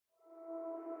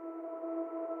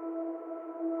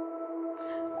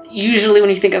usually when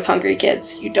you think of hungry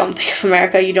kids, you don't think of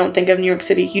America, you don't think of New York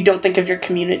City, you don't think of your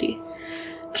community.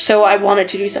 So I wanted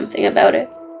to do something about it.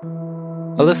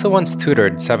 Alyssa once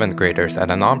tutored 7th graders at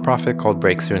a nonprofit called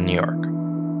Breakthrough New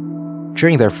York.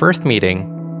 During their first meeting,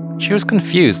 she was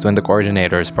confused when the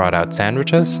coordinators brought out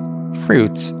sandwiches,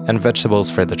 fruits, and vegetables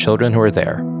for the children who were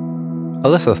there.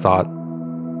 Alyssa thought,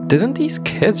 didn't these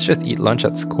kids just eat lunch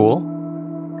at school?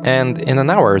 And in an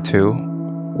hour or two,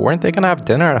 weren't they going to have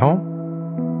dinner at home?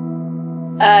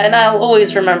 And I'll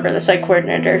always remember the site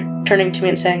coordinator turning to me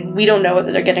and saying, we don't know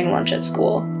whether they're getting lunch at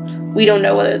school. We don't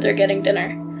know whether they're getting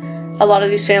dinner. A lot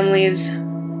of these families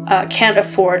can't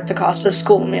afford the cost of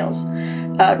school meals,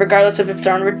 regardless of if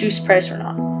they're on reduced price or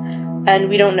not. And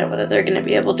we don't know whether they're going to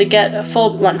be able to get a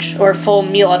full lunch or a full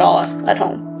meal at all at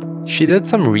home. She did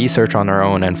some research on her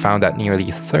own and found that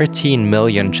nearly 13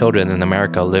 million children in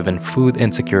America live in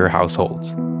food-insecure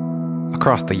households.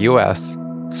 Across the US,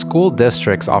 school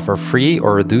districts offer free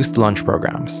or reduced lunch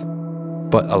programs.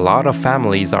 But a lot of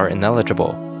families are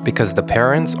ineligible because the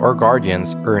parents or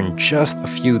guardians earn just a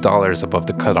few dollars above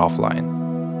the cutoff line.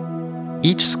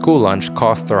 Each school lunch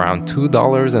costs around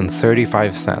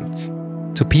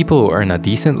 $2.35. To people who earn a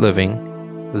decent living,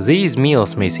 these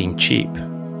meals may seem cheap,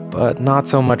 but not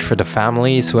so much for the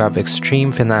families who have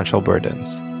extreme financial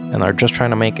burdens and are just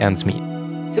trying to make ends meet.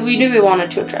 So we knew we wanted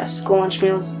to address school lunch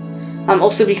meals,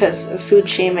 also because of food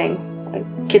shaming.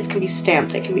 Kids can be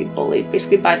stamped, they can be bullied,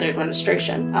 basically by their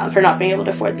administration, for not being able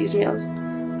to afford these meals.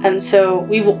 And so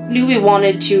we knew we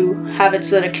wanted to have it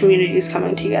so that a community is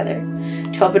coming together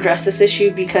to help address this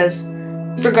issue, because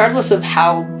regardless of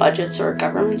how budgets or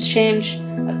governments change,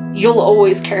 you'll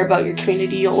always care about your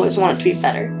community, you'll always want it to be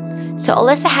better. So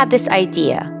Alyssa had this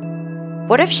idea.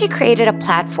 What if she created a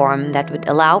platform that would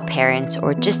allow parents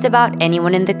or just about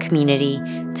anyone in the community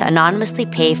to anonymously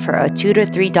pay for a $2 to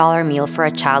 $3 meal for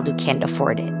a child who can't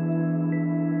afford it?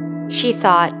 She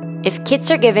thought, if kids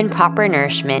are given proper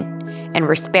nourishment and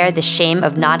were spared the shame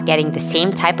of not getting the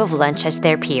same type of lunch as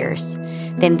their peers,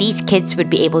 then these kids would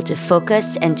be able to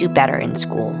focus and do better in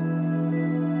school.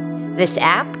 This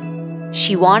app,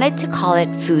 she wanted to call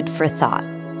it Food for Thought.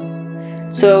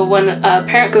 So when a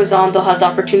parent goes on, they'll have the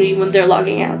opportunity when they're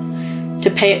logging out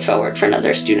to pay it forward for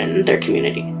another student in their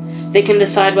community. They can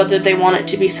decide whether they want it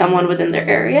to be someone within their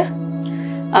area.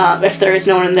 If there is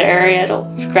no one in their area,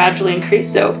 it'll gradually increase.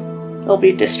 So it'll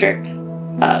be district,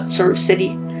 sort of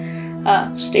city,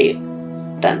 state,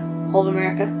 then whole of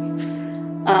America.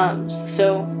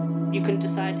 So you can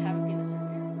decide to have it be in a certain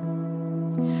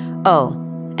area. Oh,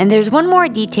 and there's one more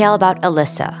detail about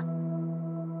Alyssa.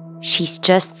 She's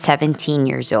just 17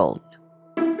 years old.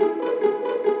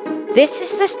 This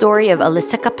is the story of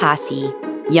Alyssa Kapasi,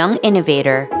 young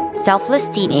innovator, selfless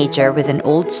teenager with an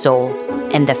old soul,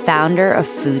 and the founder of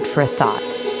Food for Thought.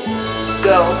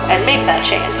 Go and make that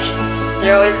change.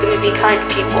 There are always going to be kind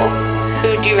people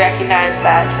who do recognize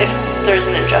that if there's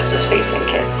an injustice facing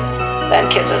kids, then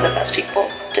kids are the best people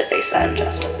to face that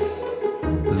injustice.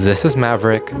 This is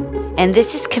Maverick. And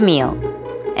this is Camille.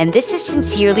 And this is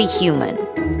Sincerely Human,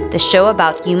 the show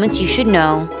about humans you should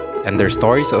know, and their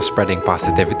stories of spreading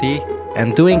positivity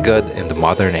and doing good in the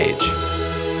modern age.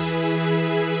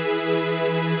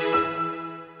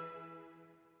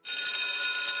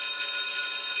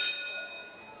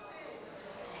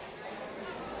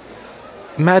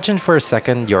 Imagine for a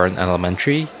second you're an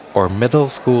elementary or middle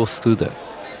school student.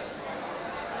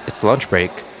 It's lunch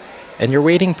break, and you're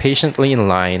waiting patiently in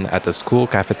line at the school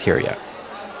cafeteria.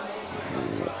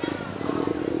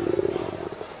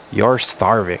 You're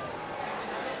starving.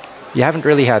 You haven't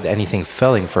really had anything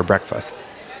filling for breakfast.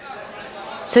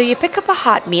 So you pick up a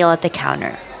hot meal at the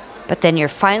counter, but then you're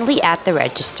finally at the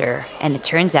register, and it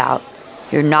turns out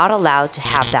you're not allowed to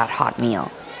have that hot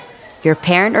meal. Your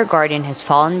parent or guardian has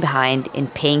fallen behind in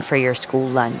paying for your school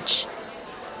lunch.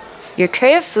 Your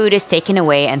tray of food is taken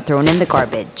away and thrown in the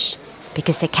garbage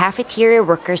because the cafeteria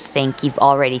workers think you've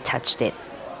already touched it.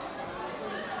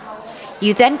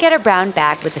 You then get a brown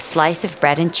bag with a slice of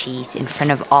bread and cheese in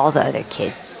front of all the other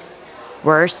kids.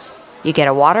 Worse, you get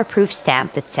a waterproof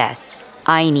stamp that says,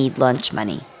 "I need lunch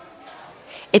money."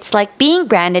 It's like being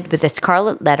branded with a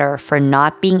scarlet letter for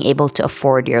not being able to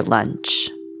afford your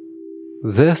lunch.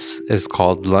 This is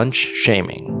called lunch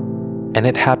shaming, and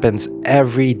it happens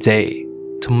every day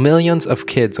to millions of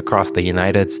kids across the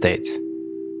United States.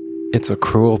 It's a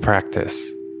cruel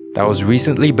practice that was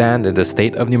recently banned in the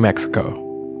state of New Mexico.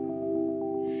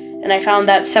 And I found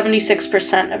that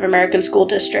 76% of American school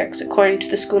districts, according to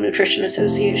the School Nutrition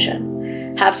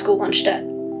Association, have school lunch debt.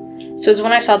 So it was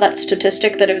when I saw that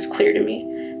statistic that it was clear to me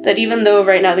that even though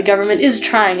right now the government is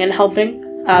trying and helping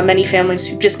many families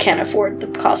who just can't afford the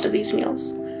cost of these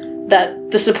meals,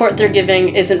 that the support they're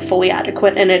giving isn't fully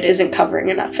adequate and it isn't covering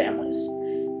enough families.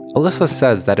 Alyssa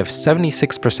says that if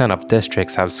 76% of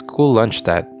districts have school lunch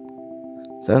debt,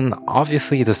 then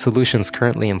obviously the solutions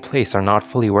currently in place are not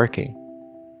fully working.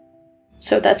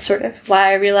 So that's sort of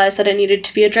why I realized that it needed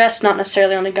to be addressed, not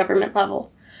necessarily on a government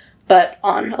level, but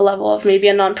on a level of maybe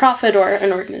a nonprofit or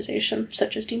an organization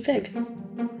such as Team Fig.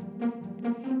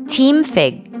 Team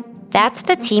Fig. That's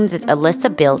the team that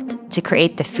Alyssa built to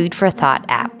create the Food for Thought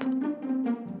app.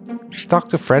 She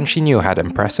talked to friends she knew had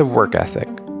impressive work ethic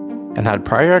and had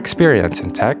prior experience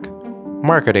in tech,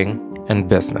 marketing, and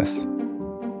business.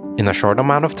 In a short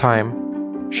amount of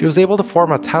time, she was able to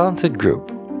form a talented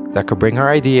group that could bring her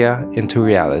idea into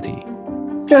reality.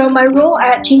 So my role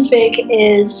at Team Fig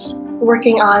is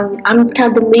I'm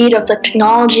kind of the lead of the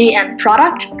technology and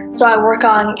product. So I work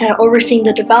on kind of overseeing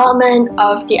the development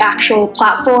of the actual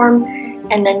platform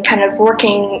and then kind of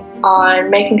working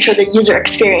on making sure the user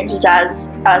experience is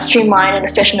as streamlined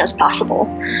and efficient as possible.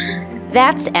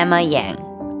 That's Emma Yang.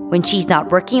 When she's not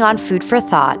working on Food for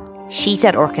Thought, she's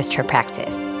at orchestra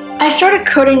practice. I started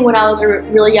coding when I was a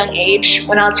really young age.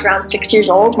 When I was around 6 years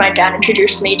old, my dad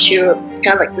introduced me to kind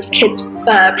of like this kids'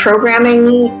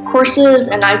 programming courses,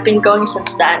 and I've been going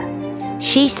since then.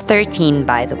 She's 13,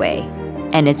 by the way,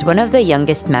 and is one of the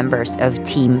youngest members of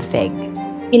Team Fig.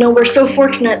 You know, we're so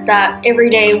fortunate that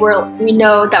every day we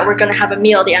know that we're going to have a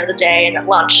meal at the end of the day and at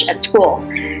lunch at school.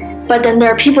 But then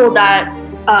there are people that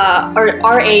are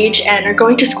our age and are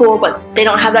going to school, but they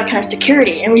don't have that kind of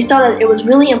security. And we thought that it was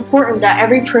really important that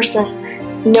every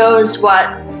person knows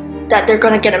that they're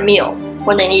going to get a meal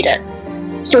when they need it.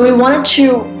 So we wanted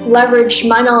to leverage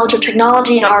my knowledge of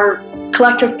technology and our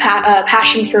collective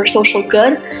passion for social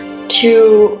good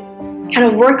to kind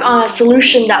of work on a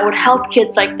solution that would help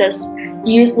kids like this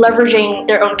leveraging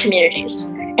their own communities.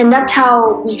 And that's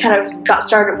how we kind of got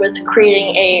started with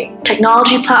creating a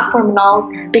technology platform and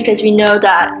all, because we know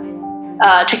that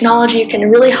technology can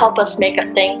really help us make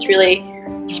things really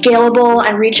scalable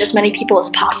and reach as many people as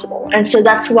possible. And so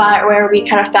that's where we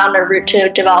kind of found our route to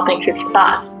developing Food for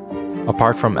Thought.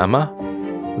 Apart from Emma,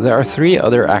 there are 3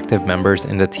 other active members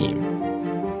in the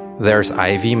team. There's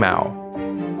Ivy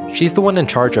Mao. She's the one in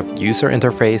charge of user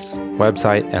interface,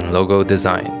 website, and logo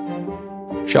design.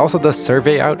 She also does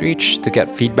survey outreach to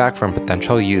get feedback from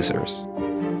potential users.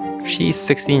 She's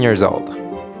 16 years old.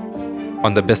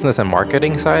 On the business and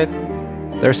marketing side,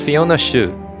 there's Fiona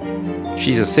Xu.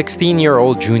 She's a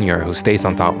 16-year-old junior who stays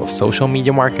on top of social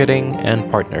media marketing and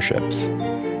partnerships.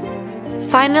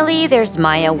 Finally, there's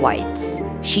Maya Whites.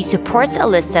 She supports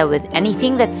Alyssa with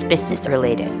anything that's business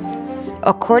related.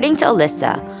 According to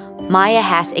Alyssa, Maya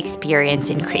has experience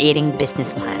in creating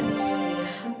business plans.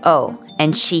 Oh,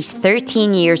 and she's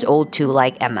 13 years old too,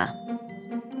 like Emma.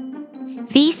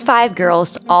 These 5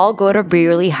 girls all go to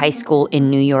Brearley High School in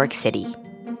New York City.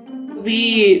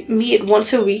 We meet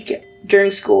once a week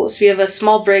during school, so we have a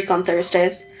small break on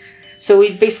Thursdays. So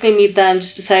we basically meet then,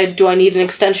 just decide, do I need an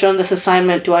extension on this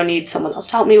assignment? Do I need someone else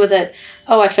to help me with it?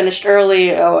 Oh, I finished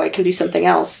early. Oh, I can do something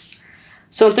else.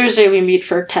 So on Thursday we meet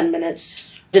for 10 minutes,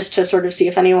 just to sort of see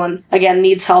if anyone, again,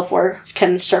 needs help or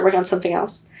can start working on something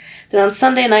else. Then on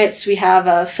Sunday nights, we have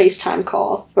a FaceTime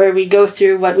call where we go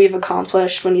through what we've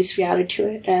accomplished, what needs to be added to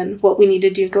it, and what we need to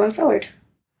do going forward.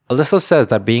 Alyssa says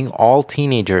that being all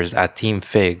teenagers at Team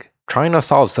Fig, trying to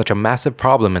solve such a massive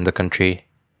problem in the country,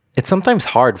 it's sometimes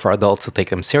hard for adults to take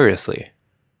them seriously.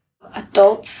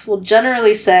 Adults will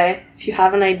generally say, if you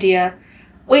have an idea,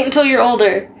 wait until you're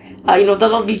older.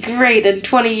 That'll be great in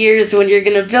 20 years when you're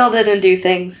going to build it and do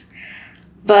things.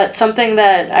 But something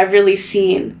that I've really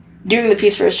seen during the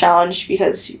Peace First Challenge,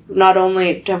 because not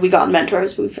only have we gotten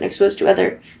mentors, but we've been exposed to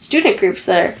other student groups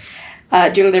that are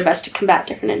doing their best to combat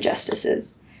different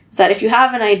injustices, is that if you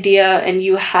have an idea and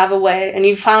you have a way and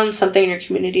you've found something in your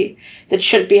community that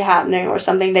shouldn't be happening or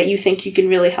something that you think you can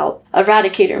really help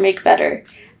eradicate or make better,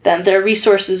 then there are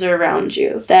resources around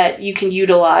you that you can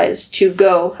utilize to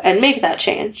go and make that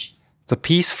change. The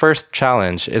Peace First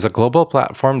Challenge is a global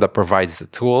platform that provides the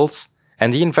tools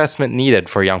and the investment needed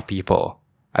for young people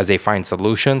as they find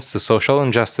solutions to social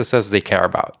injustices they care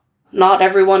about. Not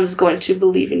everyone is going to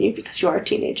believe in you because you are a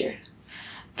teenager.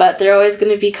 But there are always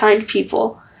going to be kind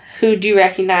people who do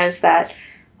recognize that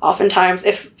oftentimes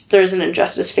if there's an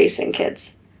injustice facing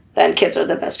kids, then kids are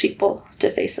the best people to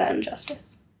face that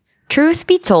injustice. Truth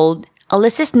be told,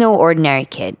 Alyssa's no ordinary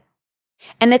kid.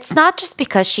 And it's not just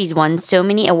because she's won so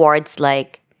many awards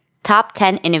like Top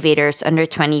 10 Innovators Under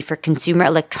 20 for Consumer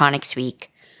Electronics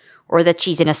Week, or that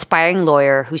she's an aspiring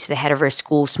lawyer who's the head of her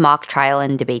school's mock trial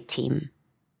and debate team.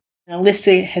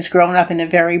 Alyssa has grown up in a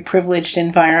very privileged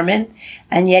environment,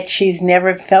 and yet she's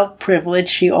never felt privileged.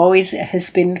 She always has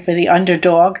been for the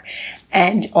underdog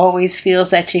and always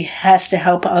feels that she has to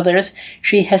help others.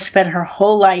 She has spent her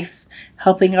whole life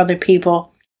helping other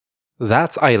people.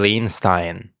 That's Eileen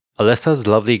Stein, Alyssa's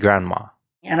lovely grandma.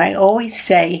 And I always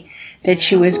say that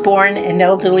she was born an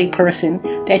elderly person,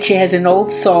 that she has an old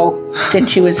soul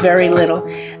since she was very little.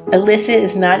 Alyssa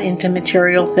is not into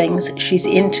material things. She's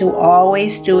into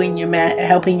always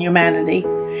helping humanity.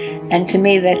 And to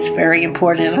me, that's very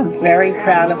important. I'm very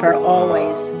proud of her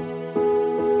always.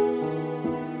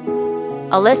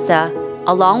 Alyssa,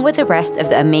 along with the rest of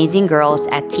the amazing girls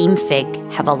at Team Fig,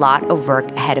 have a lot of work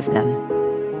ahead of them.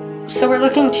 So we're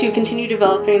looking to continue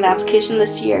developing the application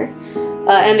this year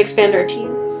and expand our team.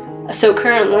 So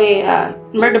currently,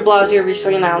 Mayor de Blasio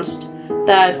recently announced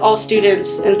that all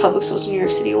students in public schools in New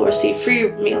York City will receive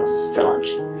free meals for lunch.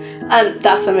 And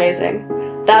that's amazing.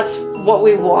 That's what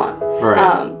we want.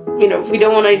 Right. We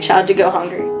don't want any child to go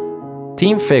hungry.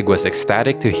 Team Fig was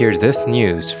ecstatic to hear this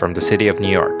news from the city of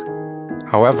New York.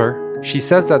 However, she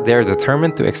says that they're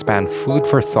determined to expand food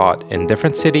for thought in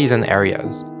different cities and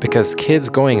areas because kids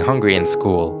going hungry in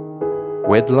school,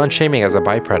 with lunch shaming as a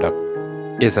byproduct,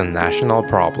 is a national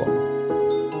problem.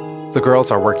 The girls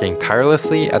are working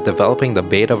tirelessly at developing the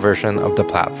beta version of the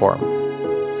platform.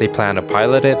 They plan to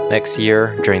pilot it next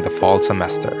year during the fall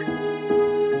semester.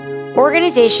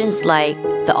 Organizations like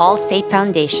the All State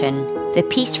Foundation, the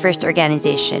Peace First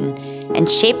Organization, and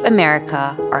Shape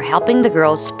America are helping the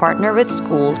girls partner with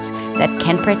schools that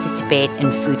can participate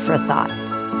in Food for Thought.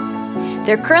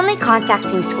 They're currently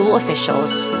contacting school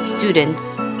officials,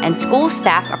 students, and school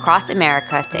staff across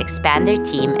America to expand their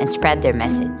team and spread their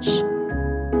message.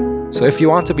 So if you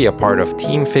want to be a part of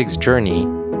Team Fig's journey,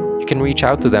 you can reach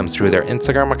out to them through their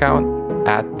Instagram account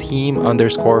at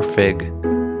 @team_fig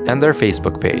and their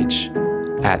Facebook page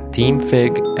at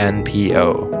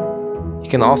TeamFigNPO. You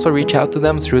can also reach out to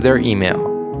them through their email,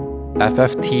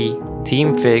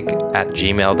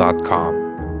 ffteamfig@gmail.com.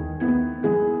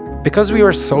 Because we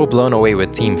were so blown away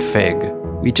with Team Fig,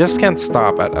 we just can't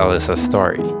stop at Alyssa's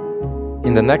story.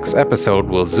 In the next episode,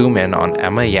 we'll zoom in on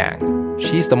Emma Yang.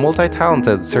 She's the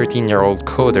multi-talented 13-year-old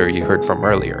coder you heard from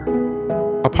earlier.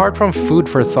 Apart from Food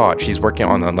for Thought, she's working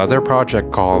on another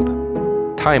project called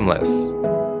Timeless.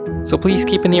 So please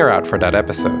keep an ear out for that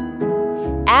episode.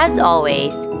 As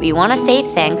always, we want to say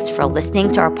thanks for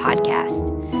listening to our podcast.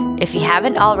 If you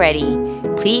haven't already,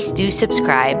 please do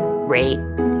subscribe, rate,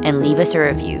 and leave us a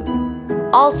review.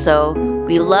 Also,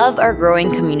 we love our growing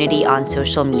community on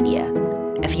social media.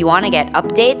 If you want to get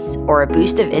updates or a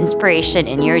boost of inspiration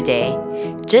in your day,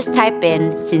 just type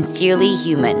in Sincerely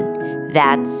Human.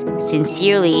 That's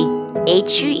Sincerely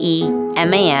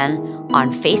HUEMAN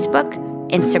on Facebook,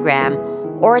 Instagram,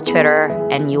 or Twitter,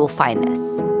 and you'll find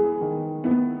us.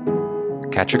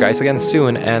 Catch you guys again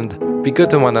soon, and be good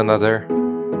to one another.